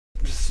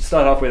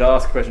start off with, I'll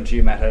ask a question to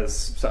you, Matt,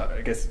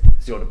 I guess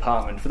it's your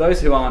department. For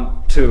those who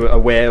aren't too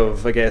aware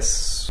of, I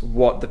guess,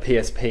 what the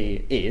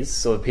PSP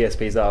is, or the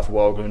PSPs are for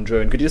Warragul and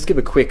Drouin, could you just give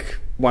a quick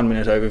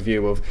 1-minute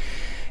overview of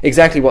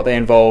exactly what they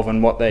involve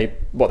and what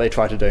they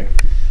try to do?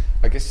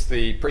 I guess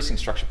the precinct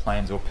structure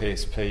plans, or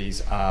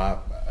PSPs,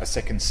 are a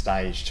second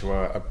stage to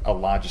a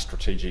larger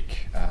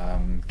strategic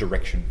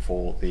direction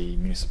for the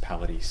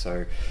municipality.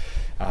 So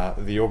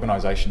the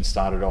organisation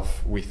started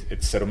off with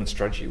its settlement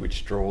strategy,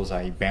 which draws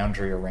a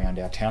boundary around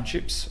our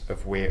townships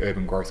of where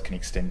urban growth can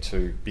extend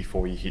to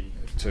before you hit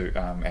to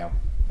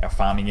our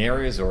farming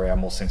areas or our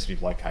more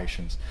sensitive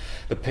locations.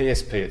 The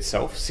PSP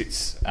itself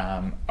sits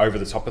over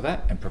the top of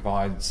that and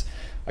provides,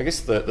 I guess,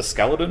 the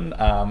skeleton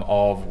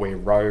of where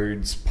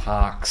roads,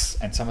 parks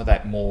and some of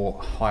that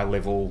more high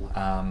level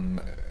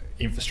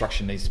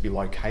infrastructure needs to be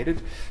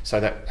located, so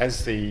that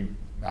as the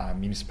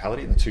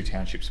municipality and the two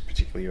townships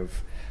particularly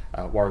of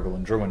Warragul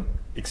and Drouin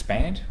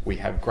expand, we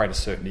have greater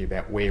certainty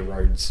about where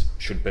roads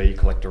should be,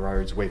 collector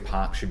roads, where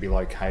parks should be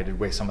located,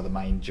 where some of the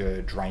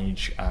major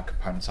drainage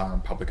components are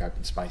in public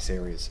open space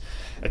areas.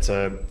 It's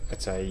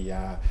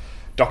a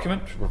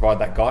document to provide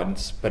that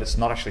guidance, but it's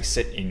not actually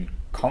set in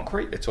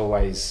concrete. It's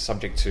always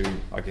subject to,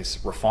 I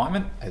guess,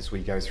 refinement as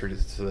we go through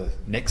to the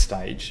next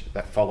stage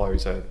that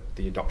follows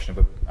the adoption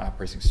of a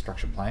precinct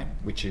structure plan,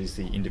 which is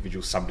the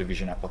individual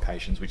subdivision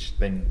applications, which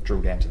then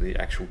drill down to the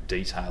actual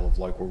detail of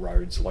local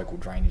roads, local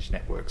drainage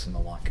networks and the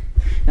like.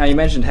 Now, you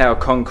mentioned how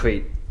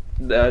concrete,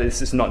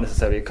 this is not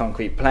necessarily a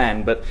concrete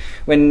plan, but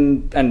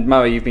and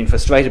Murray, you've been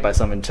frustrated by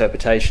some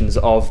interpretations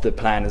of the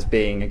plan as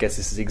being, I guess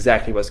this is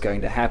exactly what's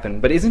going to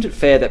happen, but isn't it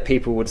fair that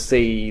people would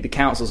see the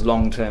council's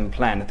long-term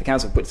plan? If the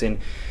council puts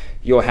in,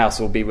 your house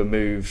will be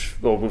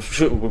removed, or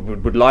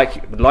would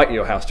like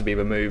your house to be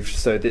removed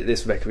so that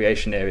this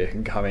recreation area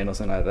can come in or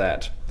something like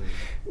that,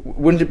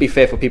 wouldn't it be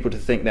fair for people to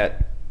think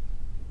that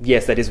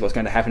yes, that is what's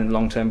going to happen in the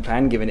long-term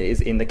plan, given it is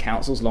in the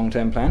council's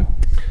long-term plan?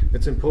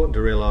 It's important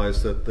to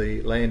realise that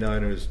the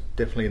landowner is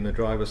definitely in the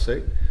driver's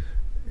seat.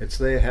 It's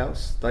their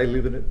house, they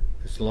live in it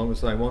as long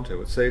as they want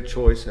to. It's their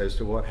choice as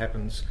to what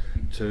happens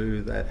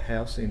to that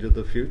house into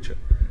the future.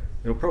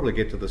 It'll probably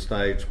get to the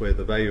stage where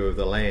the value of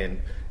the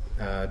land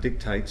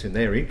dictates in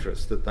their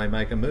interest that they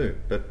make a move,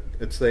 but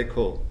it's their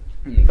call.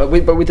 But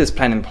with this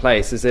plan in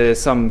place, is there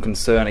some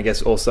concern, I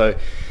guess, also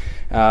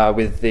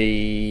with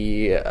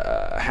the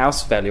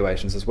house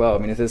valuations as well? I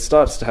mean,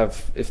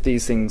 if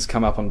these things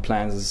come up on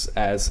plans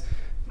as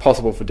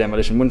possible for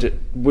demolition,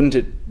 wouldn't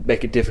it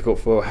make it difficult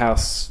for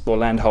house or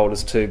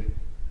landholders to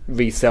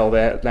resell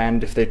their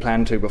land if they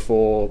plan to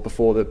before the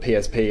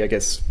PSP, I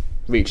guess,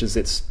 reaches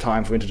its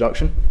time for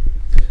introduction?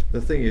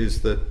 The thing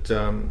is that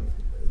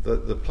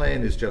the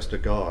plan is just a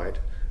guide,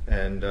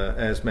 and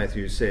as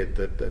Matthew said,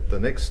 that at the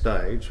next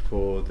stage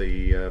for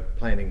the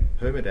planning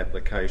permit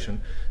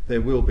application, there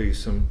will be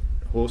some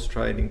horse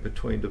trading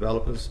between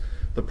developers.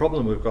 The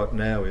problem we've got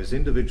now is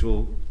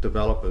individual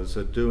developers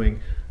are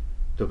doing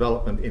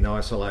development in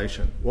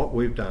isolation. What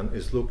we've done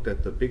is looked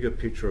at the bigger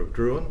picture of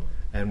Drouin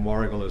and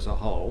Warragul as a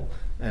whole,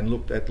 and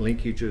looked at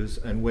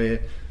linkages and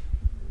where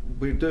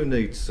we do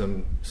need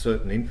some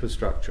certain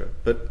infrastructure,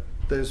 but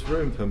there's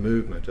room for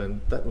movement,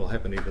 and that will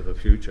happen into the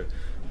future.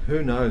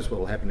 Who knows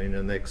what will happen in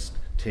the next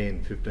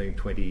 10, 15,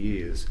 20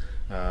 years.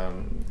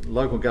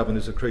 Local government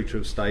is a creature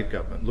of state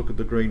government. Look at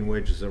the green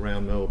wedges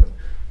around Melbourne,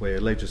 where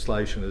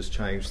legislation has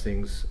changed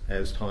things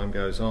as time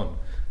goes on.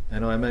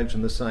 And I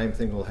imagine the same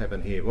thing will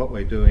happen here. What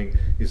we're doing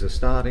is a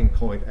starting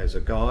point as a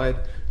guide,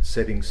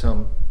 setting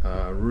some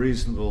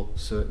reasonable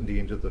certainty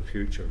into the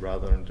future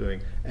rather than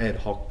doing ad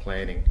hoc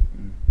planning.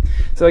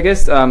 So I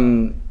guess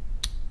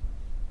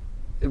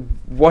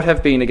what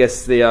have been, I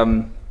guess,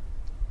 the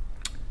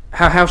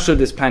how should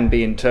this plan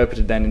be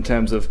interpreted then in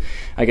terms of,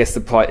 I guess,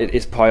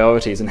 its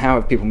priorities, and how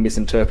have people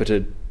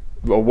misinterpreted,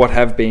 or what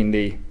have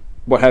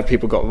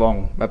people got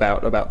wrong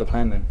about the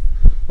plan then?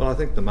 Well, I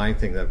think the main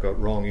thing they've got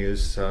wrong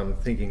is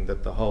thinking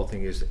that the whole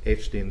thing is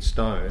etched in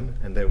stone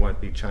and there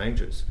won't be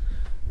changes,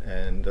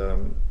 and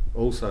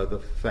also the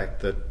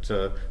fact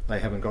that they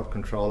haven't got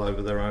control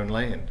over their own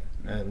land,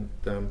 and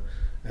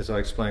as I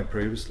explained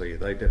previously,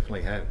 they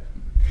definitely have.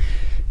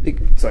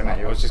 Sorry, Matt,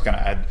 I was just going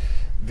to add,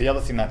 the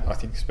other thing that I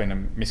think has been a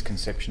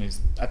misconception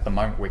is at the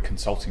moment we're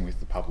consulting with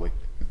the public.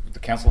 The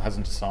council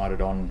hasn't decided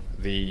on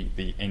the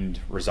end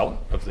result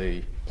of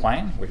the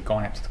plan. We've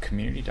gone out to the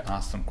community to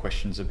ask them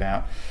questions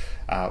about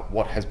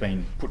what has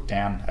been put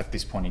down at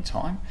this point in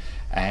time,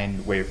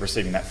 and we're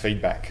receiving that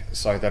feedback,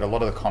 so that a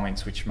lot of the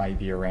comments which may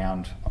be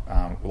around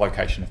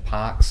location of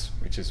parks,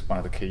 which is one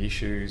of the key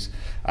issues,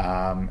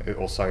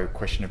 also a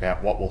question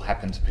about what will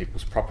happen to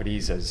people's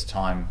properties as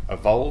time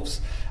evolves,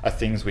 are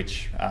things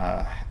which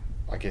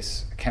I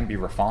guess can be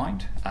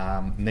refined,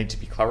 need to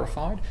be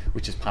clarified,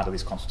 which is part of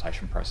this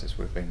consultation process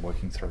we've been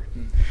working through.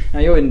 Now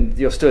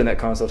you're still in that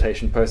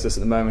consultation process at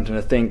the moment, and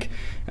I think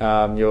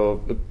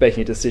you're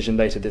making a decision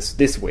later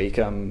this week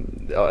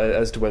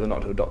as to whether or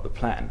not to adopt the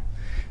plan.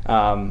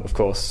 Of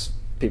course,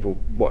 people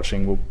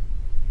watching will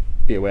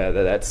be aware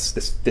that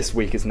this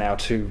week is now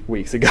 2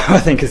 weeks ago, I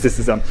think, because this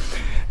is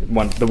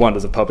the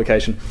wonders of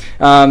publication.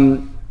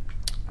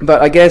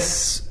 But I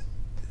guess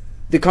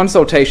the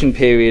consultation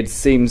period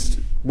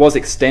was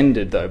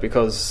extended, though,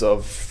 because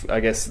of, I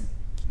guess,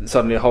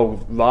 suddenly a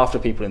whole raft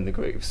of people in the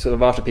group, sort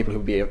of raft of people who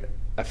would be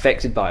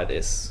affected by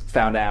this,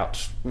 found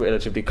out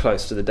relatively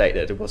close to the date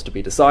that it was to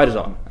be decided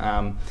on.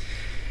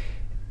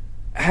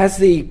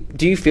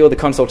 Do you feel the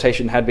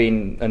consultation had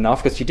been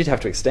enough? Because you did have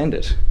to extend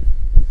it,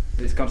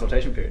 this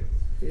consultation period.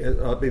 Yeah,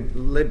 I've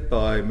been led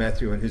by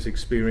Matthew and his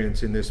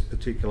experience in this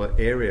particular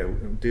area,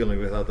 dealing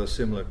with other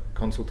similar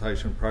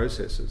consultation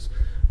processes.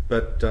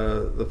 But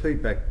the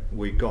feedback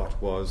we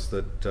got was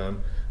that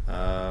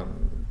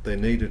there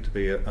needed to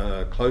be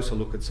a closer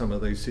look at some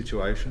of these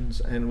situations,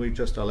 and we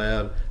just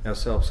allowed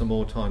ourselves some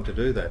more time to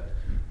do that.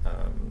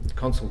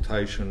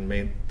 Consultation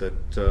meant that,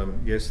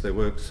 yes, there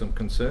were some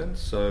concerns,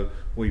 so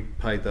we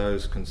paid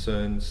those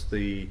concerns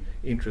the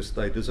interest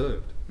they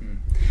deserved.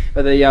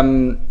 But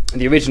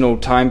the original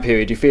time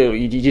period, you feel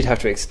you did have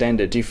to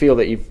extend it. Do you feel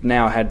that you've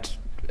now had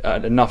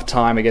enough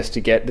time, I guess,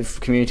 to get the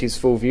community's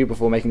full view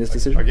before making this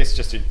decision? I guess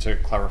just to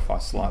clarify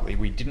slightly,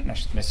 we didn't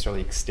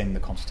necessarily extend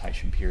the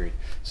consultation period.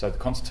 So the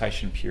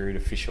consultation period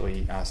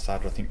officially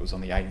started, I think it was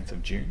on the 18th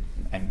of June,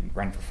 and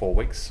ran for 4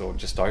 weeks, or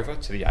just over,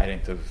 to the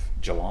 18th of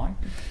July,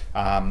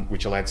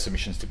 which allowed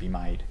submissions to be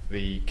made.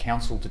 The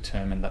council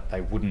determined that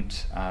they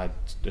wouldn't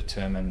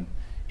determine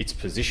its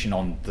position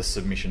on the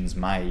submissions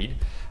made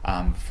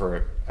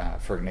for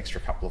an extra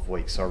couple of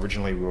weeks. So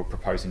originally we were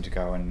proposing to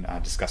go and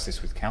discuss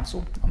this with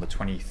council on the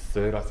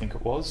 23rd, I think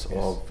it was, yes,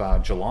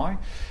 of July.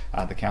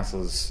 The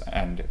councillors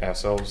and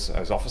ourselves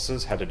as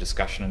officers had a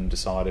discussion and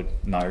decided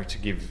no, to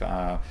give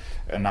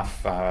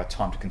enough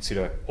time to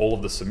consider all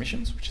of the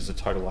submissions, which is a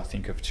total, I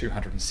think, of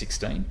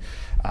 216,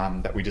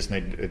 that we just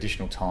needed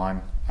additional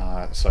time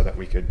so that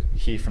we could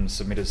hear from the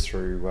submitters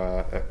through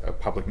a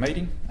public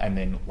meeting, and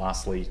then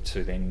lastly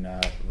to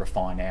then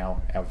refine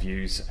our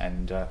views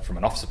and from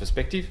an officer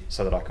perspective,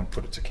 so that I can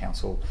put it to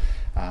council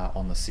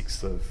on the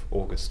 6th of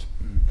August.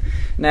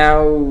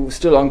 Now,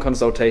 still on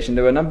consultation,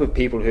 there were a number of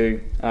people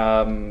who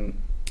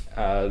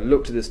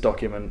looked at this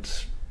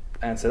document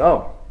and said,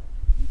 oh,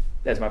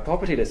 there's my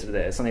property listed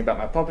there, something about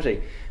my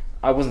property.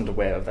 I wasn't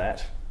aware of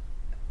that.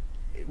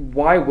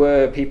 Why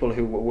were people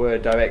who were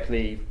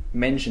directly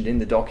mentioned in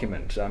the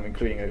document,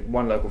 including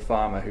one local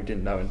farmer who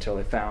didn't know until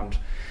they found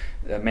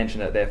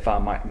mentioned that their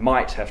farm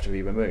might have to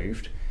be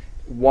removed,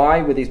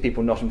 why were these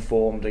people not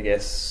informed, I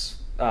guess,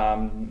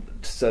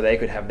 so they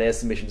could have their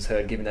submissions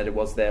heard, given that it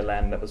was their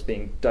land that was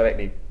being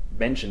directly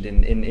mentioned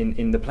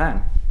in the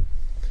plan?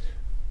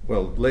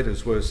 Well,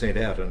 letters were sent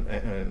out,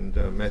 and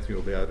Matthew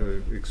will be able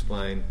to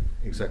explain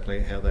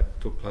exactly how that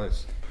took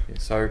place. Yeah,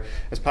 so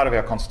as part of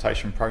our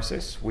consultation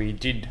process, we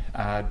did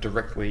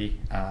directly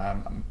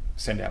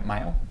send out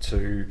mail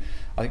to,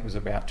 I think it was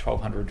about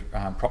 1,200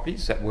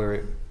 properties that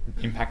were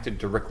impacted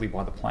directly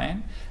by the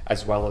plan,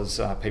 as well as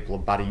people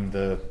abutting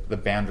the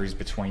boundaries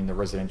between the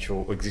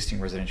existing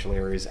residential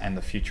areas and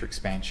the future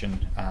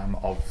expansion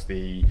of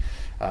the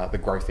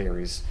growth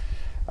areas.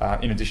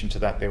 In addition to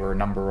that, there were a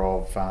number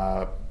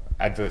of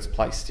adverts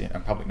placed in,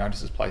 public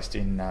notices placed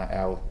in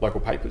our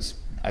local papers,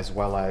 as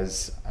well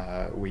as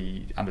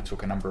we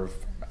undertook a number of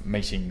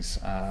meetings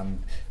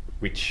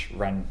which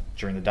ran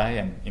during the day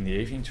and in the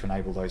evening to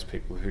enable those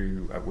people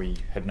who we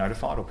had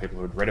notified, or people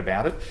who had read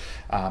about it,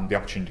 the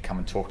opportunity to come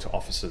and talk to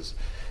officers.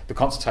 The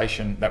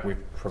consultation that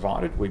we've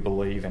provided, we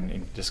believe, and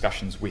in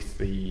discussions with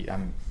the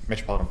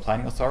Metropolitan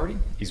Planning Authority,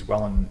 is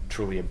well and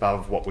truly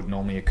above what would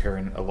normally occur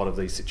in a lot of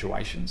these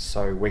situations.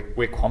 So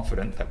we're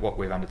confident that what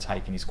we've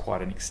undertaken is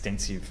quite an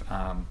extensive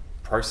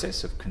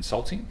process of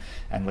consulting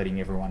and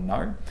letting everyone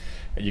know.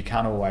 You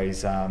can't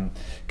always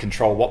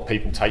control what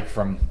people take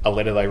from a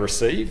letter they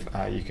receive.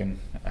 You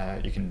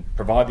can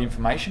provide the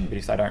information, but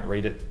if they don't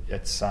read it,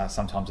 it's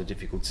sometimes a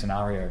difficult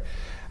scenario.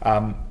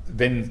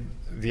 Then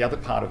the other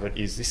part of it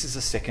is this is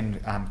the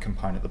second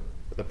component.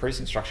 The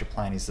precinct structure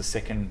plan is the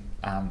second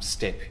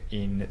step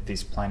in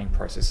this planning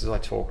process. As I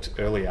talked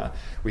earlier,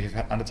 we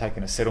have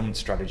undertaken a settlement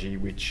strategy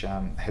which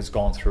has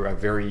gone through a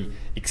very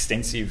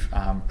extensive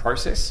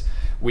process,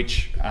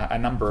 which a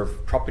number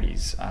of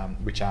properties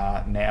which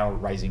are now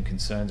raising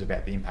concerns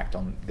about the impact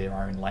on their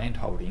own land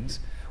holdings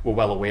were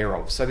well aware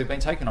of. So they've been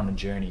taken on a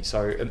journey.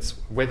 So it's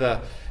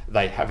whether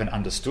they haven't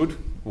understood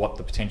what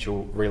the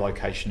potential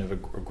relocation of a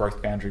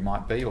growth boundary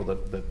might be, or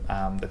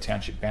the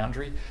township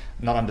boundary,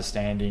 not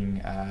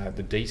understanding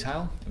the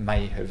detail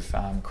may have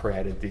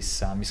created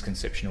this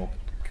misconception or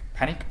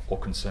panic or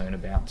concern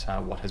about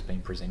what has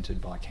been presented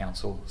by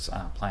council's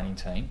planning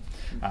team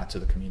to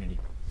the community.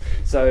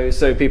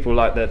 So people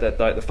like that,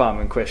 like the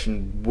farmer in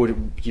question, would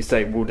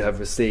have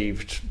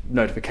received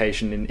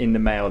notification in the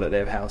mail that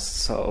their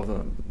house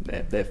or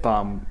their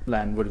farm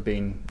land would have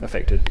been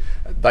affected?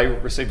 They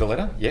received a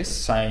letter, yes,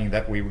 saying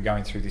that we were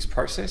going through this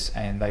process,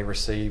 and they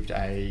received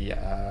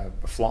a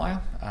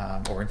flyer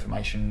or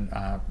information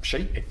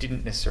sheet. It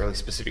didn't necessarily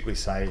specifically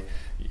say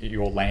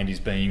your land is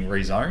being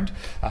rezoned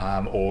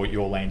or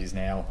your land is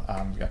now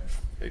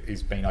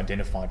is being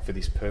identified for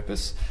this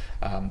purpose,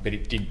 but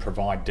it did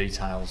provide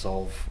details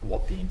of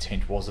what the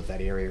intent was of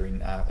that area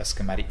in a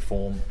schematic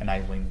form,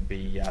 enabling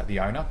the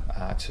owner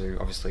to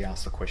obviously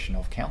ask the question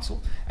of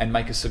council and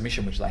make a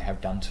submission, which they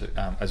have done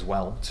to, as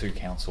well to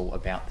council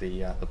about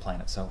the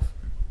plan itself.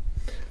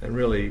 And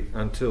really,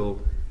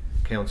 until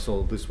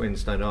council this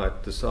Wednesday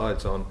night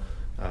decides on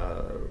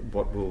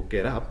what will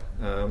get up,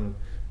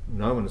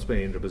 no one's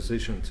been in a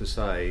position to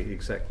say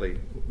exactly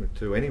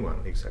to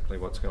anyone exactly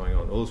what's going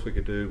on. All we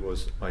could do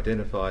was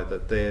identify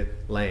that their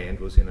land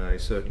was in a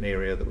certain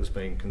area that was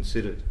being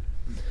considered.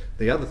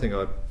 The other thing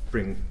I'd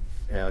bring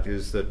out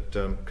is that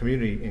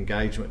community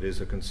engagement is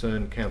a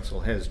concern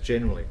council has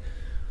generally.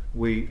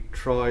 We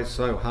try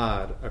so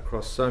hard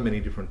across so many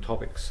different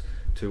topics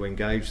to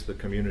engage the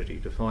community,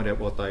 to find out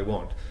what they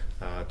want,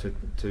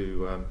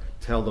 to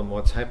tell them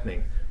what's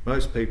happening.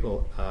 Most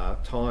people are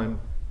time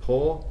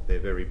poor, they're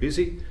very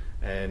busy,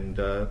 and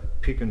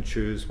pick and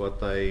choose what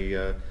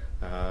they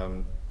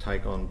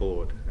take on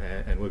board,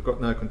 and we've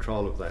got no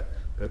control of that,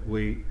 but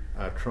we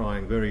are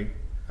trying very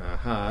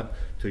hard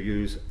to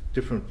use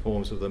different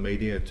forms of the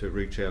media to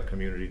reach our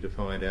community to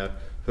find out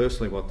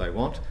firstly what they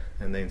want,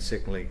 and then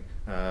secondly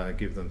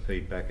give them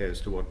feedback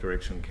as to what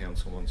direction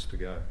council wants to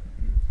go.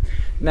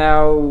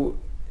 Now,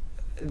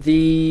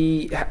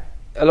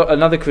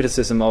 another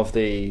criticism of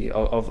the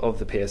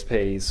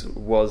PSPs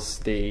was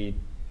the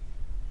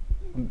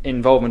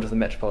involvement of the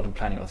Metropolitan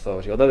Planning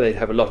Authority. Although they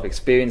have a lot of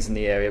experience in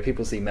the area,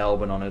 people see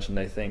Melbourne on it and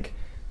they think,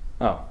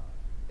 oh,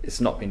 it's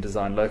not been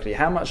designed locally.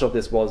 How much of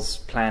this was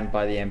planned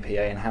by the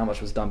MPA and how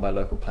much was done by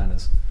local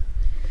planners?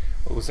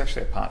 Well, it was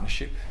actually a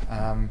partnership.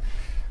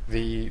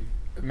 The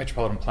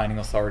Metropolitan Planning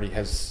Authority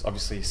has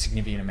obviously a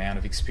significant amount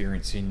of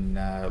experience in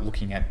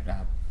looking at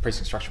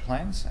precinct structure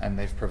plans, and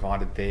they've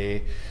provided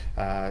their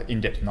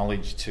in-depth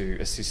knowledge to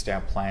assist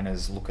our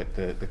planners look at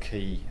the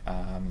key,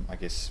 I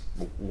guess,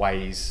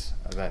 ways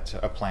that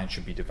a plan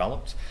should be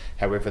developed.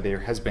 However, there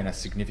has been a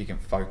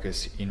significant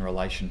focus in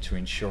relation to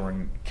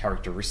ensuring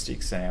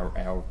characteristics and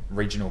our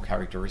regional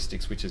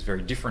characteristics, which is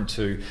very different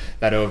to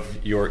that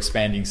of your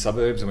expanding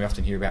suburbs, and we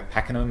often hear about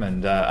Pakenham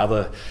and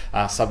other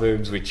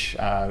suburbs which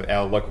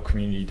our local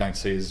community don't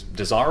see as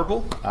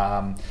desirable.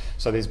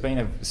 So there's been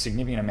a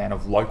significant amount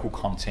of local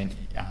content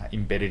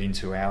embedded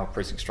into our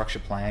precinct structure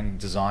plan,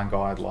 design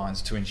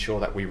guidelines, to ensure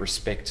that we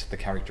respect the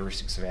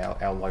characteristics of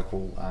our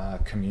local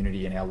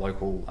community and our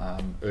local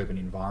urban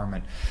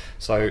environment.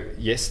 So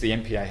yes, the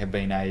MPA have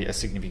been a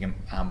significant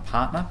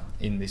partner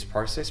in this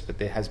process, but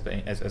there has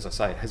been, as I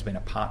say, it has been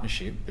a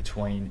partnership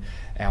between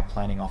our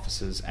planning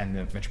officers and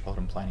the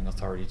Metropolitan Planning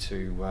Authority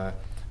to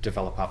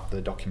develop up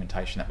the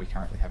documentation that we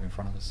currently have in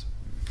front of us.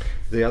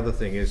 The other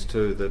thing is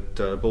too that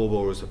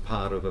Bulbor is a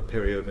part of a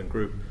peri-urban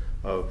group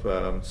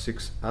of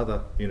 6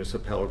 other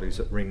municipalities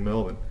that ring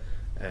Melbourne,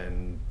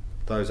 and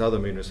those other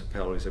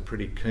municipalities are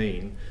pretty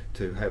keen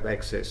to have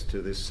access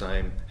to this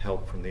same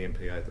help from the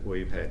MPA that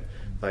we've had.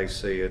 They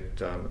see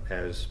it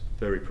as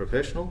very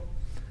professional,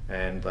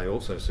 and they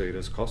also see it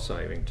as cost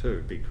saving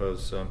too,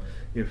 because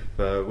if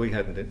we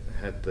hadn't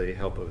had the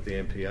help of the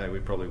MPA, we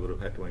probably would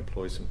have had to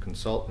employ some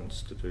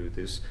consultants to do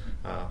this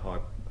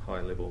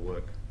high level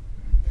work.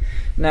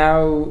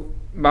 Now,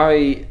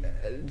 Murray,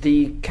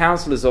 the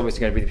council is obviously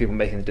going to be the people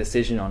making the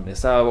decision on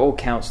this. Are all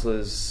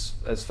councillors,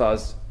 as far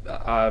as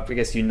I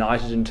guess,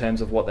 united in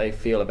terms of what they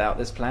feel about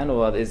this plan,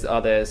 or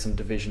are there some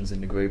divisions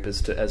in the group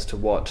as to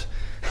what?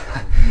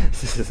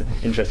 This is an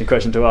interesting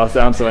question to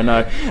answer. I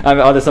know.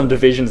 Are there some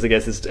divisions, I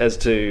guess, as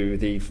to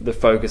the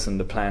focus and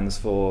the plans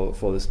for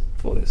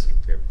this?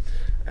 Yeah.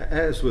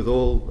 As with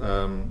all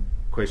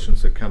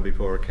questions that come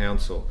before a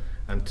council,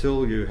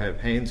 until you have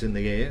hands in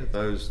the air,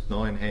 those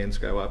 9 hands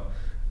go up,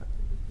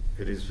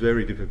 it is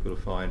very difficult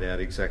to find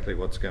out exactly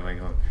what's going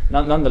on.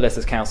 Nonetheless,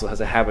 this council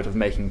has a habit of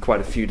making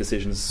quite a few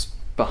decisions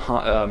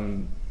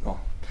behind.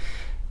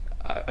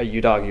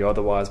 You'd argue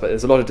otherwise, but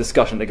there's a lot of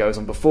discussion that goes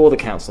on before the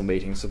council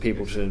meetings for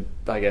people to,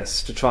 I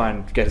guess, to try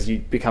and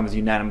become as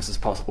unanimous as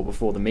possible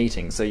before the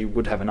meeting. So you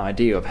would have an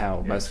idea of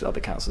how most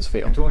other councillors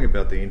feel. I'm talking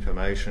about the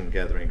information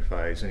gathering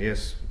phase, and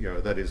yes,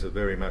 that is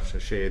very much a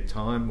shared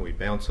time. We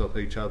bounce off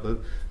each other,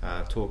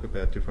 talk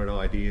about different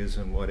ideas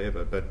and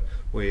whatever. But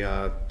we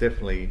are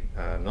definitely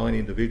 9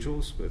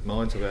 individuals with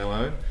minds of our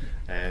own,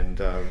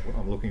 and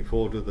I'm looking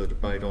forward to the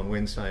debate on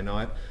Wednesday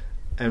night.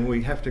 And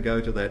we have to go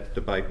to that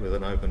debate with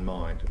an open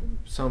mind.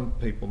 Some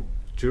people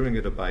during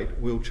a debate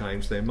will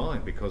change their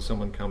mind because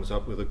someone comes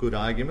up with a good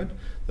argument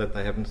that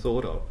they haven't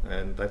thought of,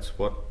 and that's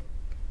what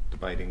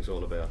debating's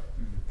all about.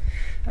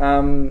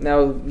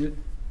 Now,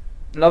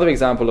 another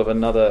example of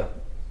another,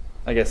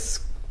 I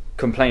guess,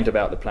 complaint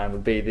about the plan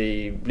would be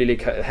the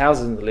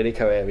houses in the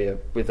Lillico area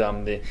with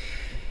the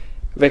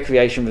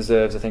recreation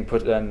reserves, I think,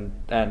 put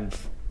and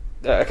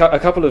a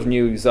couple of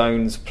new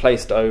zones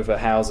placed over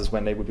houses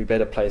when they would be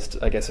better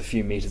placed, I guess, a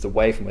few metres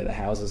away from where the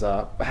houses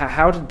are.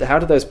 How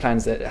did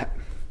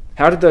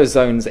those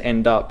zones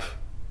end up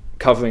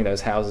covering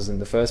those houses in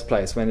the first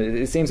place, when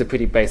it seems a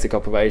pretty basic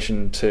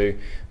operation to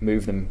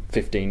move them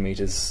 15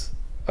 metres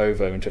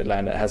over into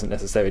land that hasn't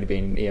necessarily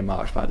been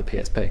earmarked by the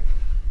PSP?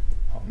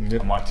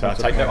 Yep. I might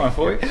take that one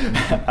for you.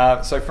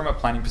 So from a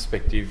planning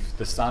perspective,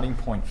 the starting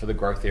point for the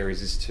growth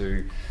areas is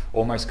to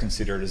almost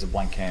consider it as a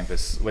blank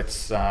canvas.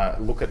 Let's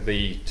look at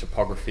the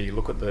topography,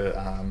 look at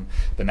the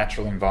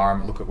natural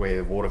environment, look at where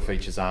the water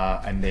features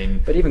are, and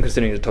then... But even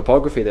considering the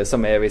topography, there's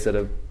some areas that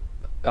are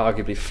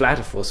arguably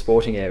flatter for a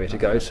sporting area to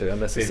go to,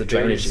 unless it's a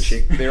drainage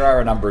issue. There are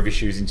a number of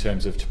issues in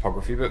terms of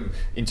topography, but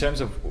in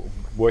terms of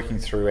working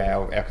through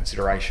our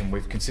consideration,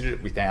 we've considered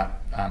it without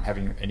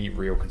having any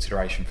real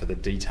consideration for the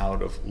detail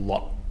of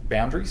lot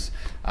boundaries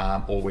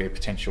or where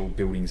potential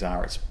buildings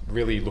are. It's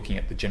really looking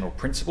at the general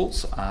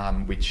principles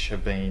which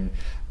have been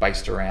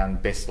based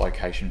around best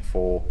location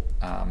for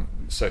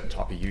certain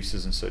type of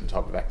uses and certain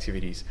type of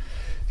activities.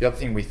 The other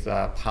thing with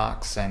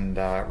parks and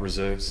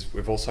reserves,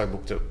 we've also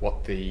looked at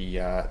what the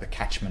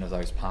catchment of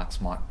those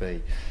parks might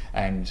be,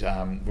 and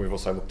we've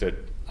also looked at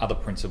other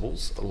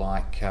principles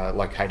like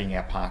locating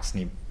our parks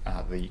near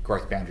the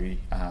growth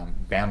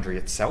boundary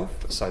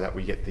itself, so that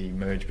we get the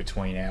merge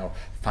between our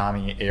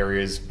farming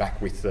areas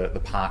back with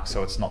the park,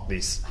 so it's not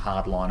this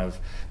hard line of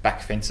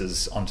back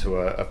fences onto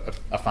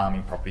a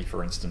farming property,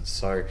 for instance.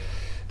 So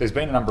there's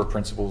been a number of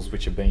principles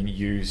which have been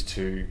used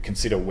to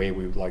consider where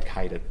we would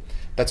locate it.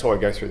 That's why we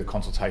go through the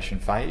consultation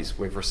phase.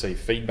 We've received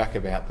feedback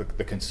about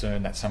the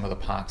concern that some of the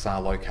parks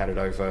are located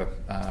over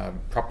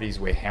properties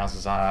where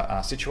houses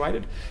are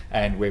situated,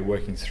 and we're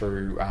working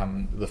through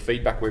the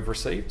feedback we've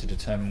received to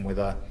determine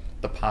whether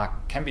the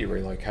park can be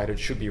relocated,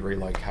 should be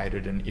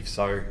relocated, and if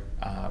so,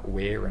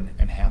 where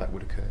and how that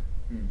would occur.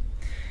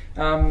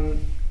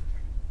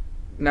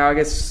 Now, I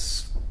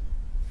guess,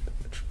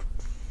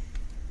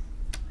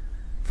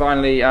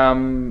 finally,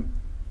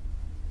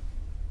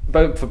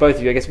 for both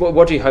of you, I guess,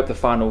 what do you hope the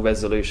final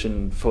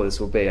resolution for this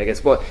will be? I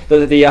guess what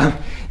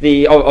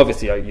the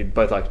obviously you'd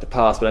both like it to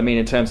pass, but I mean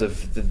in terms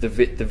of the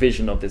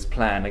vision of this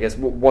plan, I guess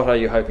what are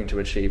you hoping to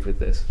achieve with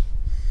this?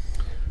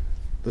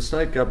 The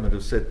state government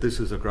has said this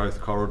is a growth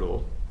corridor,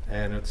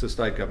 and it's the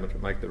state government to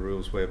make the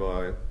rules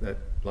whereby that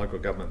local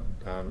government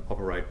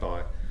operate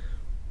by.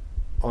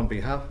 On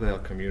behalf of our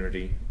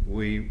community,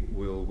 we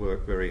will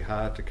work very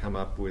hard to come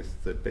up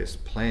with the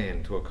best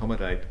plan to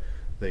accommodate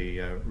the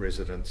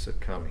residents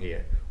that come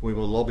here. We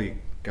will lobby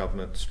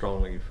government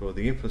strongly for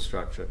the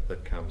infrastructure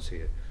that comes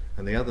here.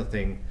 And the other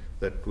thing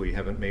that we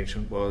haven't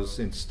mentioned was,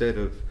 instead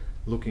of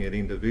looking at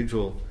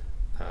individual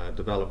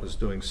developers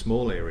doing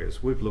small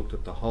areas, we've looked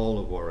at the whole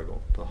of Warragul,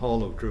 the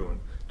whole of Drouin,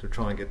 to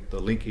try and get the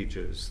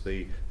linkages,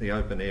 the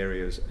open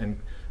areas,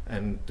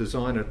 and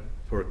design it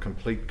for a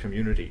complete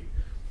community.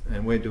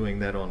 And we're doing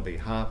that on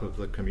behalf of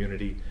the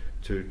community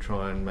to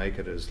try and make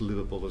it as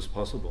livable as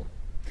possible.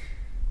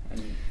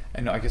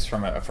 And I guess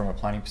from a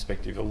planning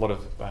perspective, a lot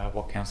of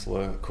what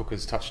Councillor Cook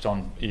has touched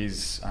on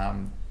is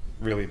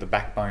really the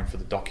backbone for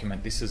the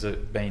document. This has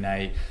been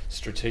a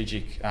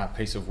strategic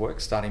piece of work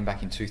starting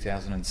back in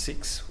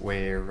 2006,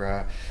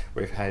 where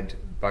we've had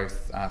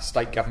both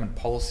state government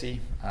policy,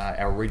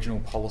 our regional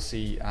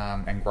policy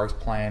and growth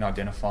plan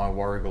identify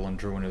Warragul and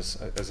Drouin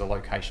as a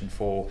location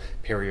for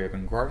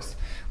peri-urban growth.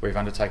 We've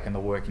undertaken the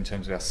work in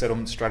terms of our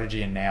settlement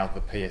strategy and now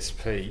the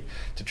PSP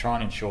to try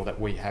and ensure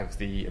that we have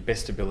the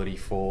best ability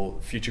for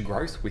future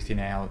growth within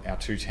our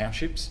two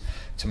townships,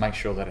 to make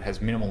sure that it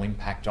has minimal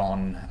impact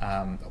on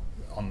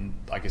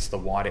I guess the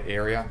wider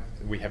area.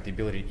 We have the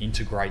ability to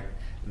integrate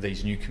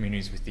these new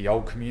communities with the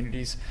old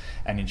communities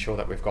and ensure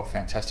that we've got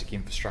fantastic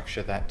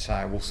infrastructure that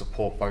will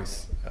support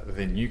both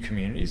the new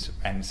communities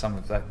and some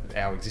of that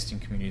our existing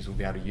communities will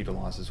be able to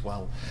utilise as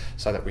well,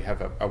 so that we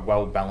have a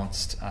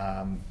well-balanced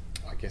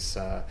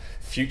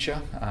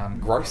future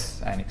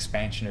growth and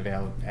expansion of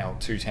our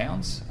two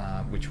towns,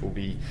 which will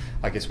be,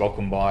 I guess,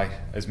 welcomed by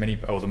as many,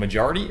 or the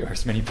majority, or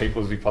as many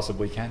people as we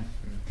possibly can.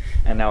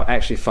 And now,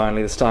 actually,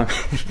 finally, this time,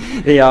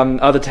 the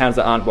other towns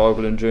that aren't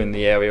Warragul and Drouin in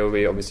the area,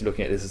 we're obviously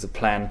looking at this as a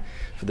plan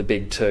for the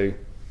big two.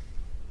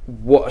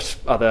 What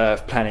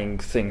other planning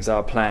things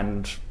are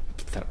planned?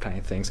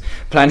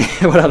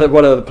 What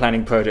other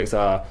planning projects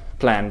are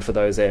planned for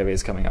those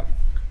areas coming up?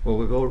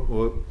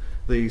 Well,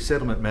 the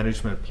settlement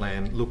management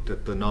plan looked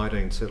at the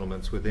 19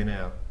 settlements within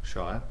our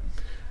shire,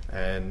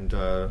 and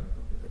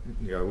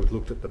we've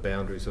looked at the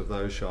boundaries of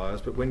those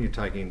shires. But when you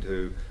take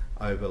into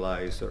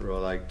overlays that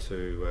relate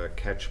to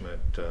catchment,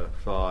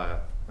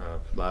 fire,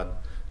 flood,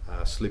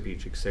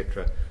 slippage,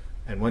 etc.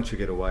 And once you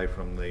get away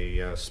from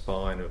the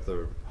spine of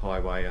the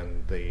highway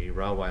and the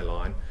railway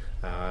line,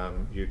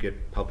 you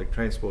get public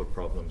transport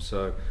problems.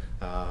 So,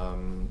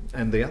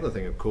 and the other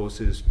thing, of course,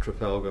 is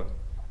Trafalgar,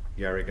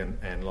 Yarragon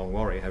and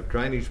Longwarry have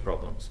drainage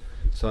problems.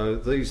 So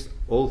these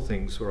all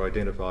things were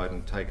identified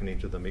and taken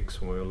into the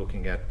mix when we were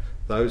looking at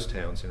those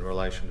towns in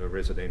relation to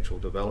residential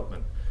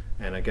development.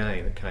 And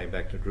again, it came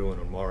back to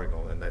Drouin and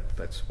Warragul, and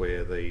that's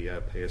where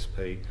the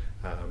PSP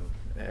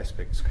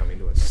aspects come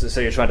into it. So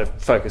you're trying to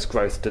focus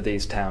growth to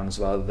these towns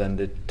rather than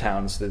the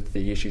towns,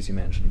 the issues you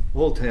mentioned?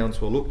 All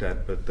towns were looked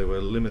at, but there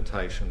were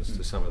limitations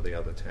to some of the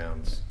other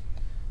towns.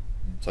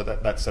 So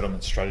that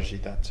settlement strategy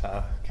that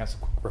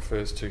Councillor Cook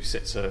refers to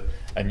sets a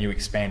new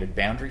expanded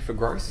boundary for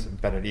growth,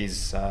 but it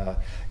is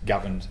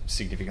governed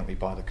significantly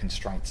by the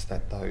constraints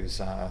that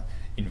those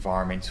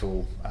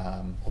environmental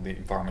or the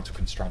environmental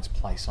constraints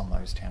place on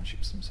those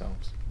townships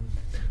themselves.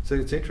 So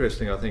it's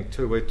interesting, I think,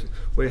 too.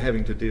 We're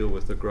having to deal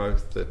with the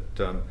growth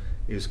that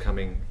is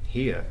coming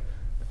here.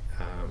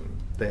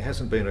 There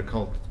hasn't been a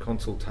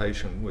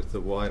consultation with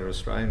the wider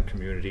Australian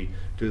community.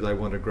 Do they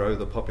want to grow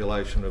the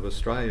population of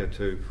Australia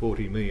to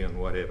 40 million,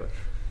 whatever?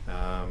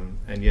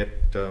 And yet,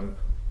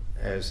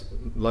 as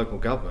local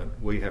government,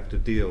 we have to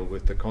deal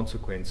with the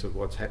consequence of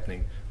what's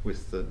happening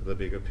with the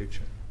bigger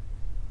picture.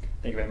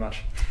 Thank you very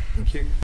much. Thank you.